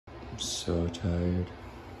so tired.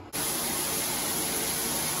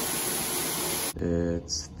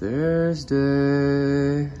 It's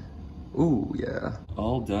Thursday. Ooh, yeah.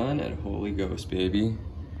 All done at Holy Ghost, baby.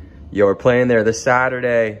 Yo, we're playing there this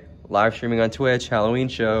Saturday. Live streaming on Twitch, Halloween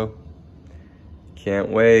show. Can't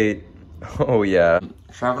wait. Oh, yeah.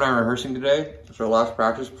 Trav and I are rehearsing today. It's our last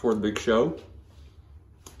practice before the big show.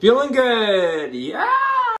 Feeling good, yeah!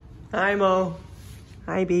 Hi, Mo.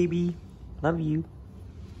 Hi, baby. Love you.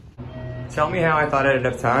 Tell me how I thought I had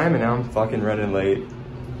enough time and now I'm fucking running late.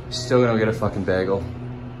 Still gonna get a fucking bagel.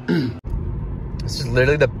 This is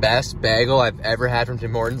literally the best bagel I've ever had from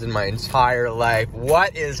Tim Hortons in my entire life.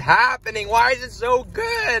 What is happening? Why is it so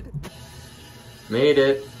good? Made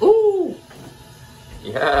it. Ooh!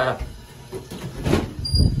 Yeah.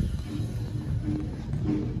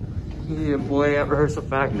 Yeah, boy, at Rehearsal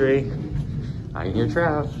Factory. I can hear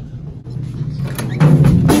Trav.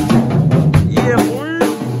 Yeah, boy.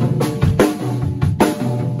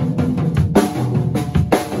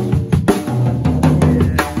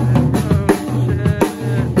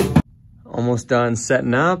 Almost done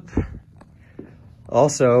setting up.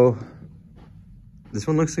 Also, this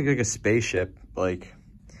one looks like a spaceship. Like,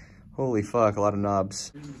 holy fuck, a lot of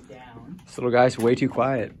knobs. This little guy's way too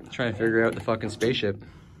quiet. Trying to figure out the fucking spaceship.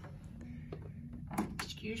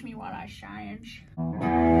 Excuse me while I science.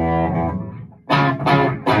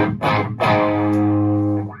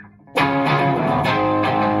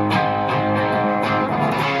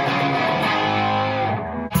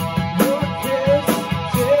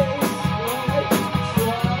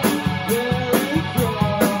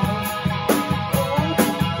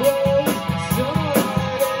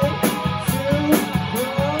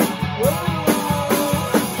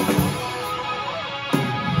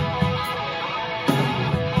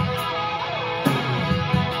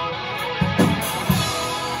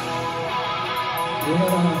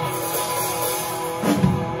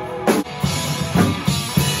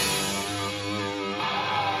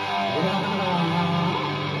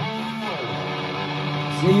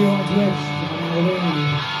 See you on Twitch.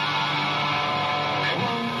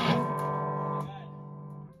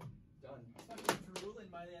 Drooling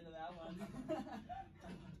by the end of that one.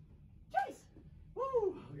 Chase!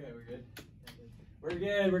 Woo! Okay, we're good. We're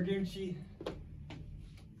good. We're Gucci.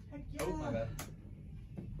 Heck yeah! Oh, my bad.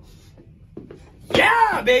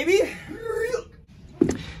 Yeah, baby!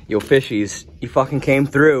 Yo, fishies, you fucking came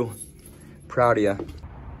through. Proud of ya.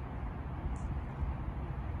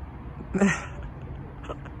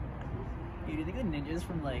 Dude, do you think the ninjas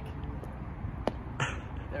from, like,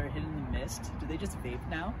 that are hidden in the mist, do they just vape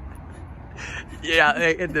now? Yeah,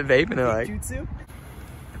 the vaping are like... Jutsu?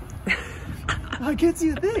 I can't see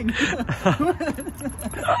a thing.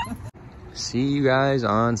 See you guys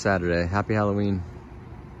on Saturday. Happy Halloween.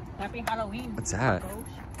 Happy Halloween. What's that?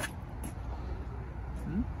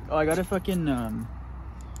 Hmm? Oh, I got a fucking,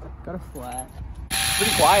 got a flat.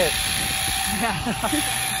 Pretty quiet.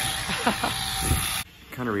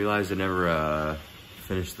 Kind of realized I never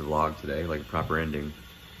finished the vlog today, like a proper ending.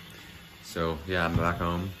 So yeah, I'm back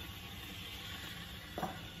home.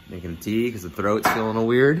 Making tea because the throat's feeling a little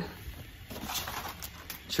weird.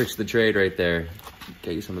 Tricks of the trade right there.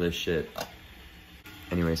 Get you some of this shit.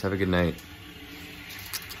 Anyways, have a good night.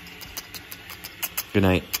 Good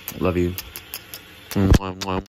night. Love you.